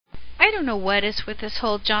don't know what is with this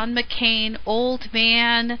whole John McCain, old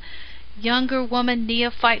man, younger woman,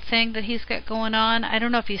 neophyte thing that he's got going on. I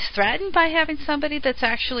don't know if he's threatened by having somebody that's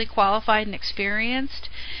actually qualified and experienced,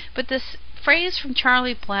 but this phrase from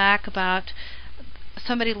Charlie Black about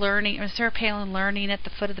somebody learning, or Sarah Palin learning at the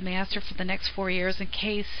foot of the master for the next 4 years in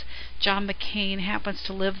case John McCain happens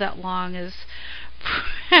to live that long, is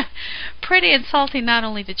pretty insulting, not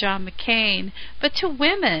only to John McCain, but to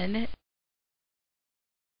women.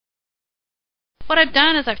 What I've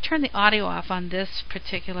done is I've turned the audio off on this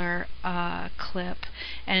particular clip,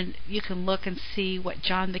 and you can look and see what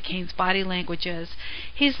John McCain's body language is.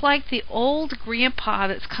 He's like the old grandpa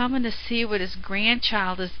that's coming to see what his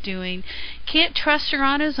grandchild is doing. Can't trust her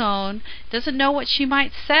on his own, doesn't know what she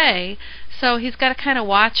might say, so he's got to kind of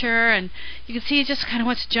watch her, and you can see he just kind of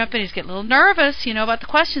wants to jump in. He's getting a little nervous, about the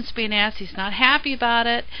questions being asked. He's not happy about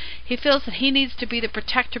it. He feels that he needs to be the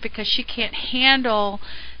protector because she can't handle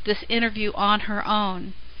this interview on her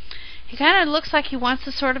own. He kind of looks like he wants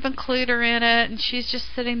to sort of include her in it, and she's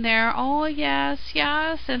just sitting there, oh yes,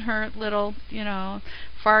 yes, in her little,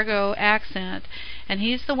 Fargo accent. And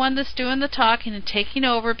he's the one that's doing the talking and taking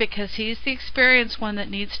over because he's the experienced one that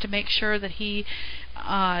needs to make sure that he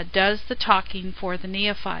does the talking for the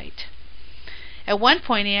neophyte. At one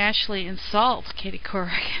point he actually insults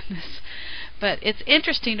Palin-Couric in this, but it's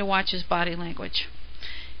interesting to watch his body language.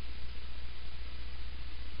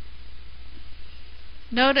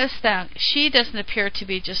 Notice that she doesn't appear to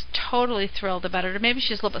be just totally thrilled about it, or maybe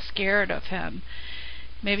she's a little bit scared of him.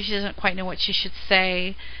 Maybe she doesn't quite know what she should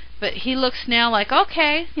say, but he looks now like,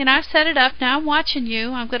 okay, I've set it up, now I'm watching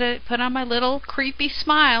you, I'm going to put on my little creepy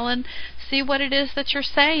smile and see what it is that you're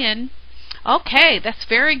saying. Okay, that's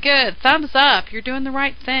very good, thumbs up, you're doing the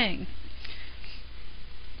right thing.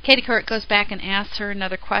 Palin-Couric goes back and asks her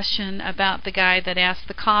another question about the guy that asked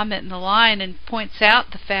the comment in the line, and points out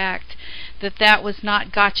the fact that that was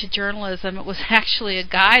not gotcha journalism. It was actually a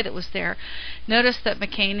guy that was there. Notice that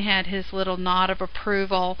McCain had his little nod of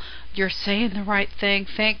approval. You're saying the right thing.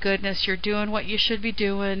 Thank goodness you're doing what you should be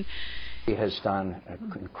doing. She has done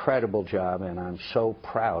an incredible job, and I'm so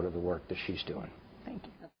proud of the work that she's doing. Thank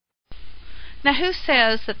you. Now, who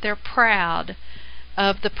says that they're proud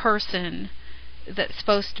of the person that's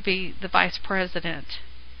supposed to be the vice president?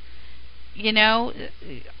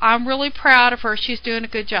 I'm really proud of her. She's doing a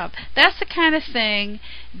good job. That's the kind of thing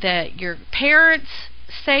that your parents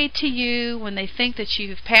say to you when they think that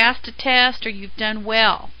you've passed a test or you've done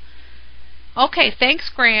well. Okay, thanks,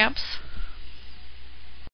 Gramps.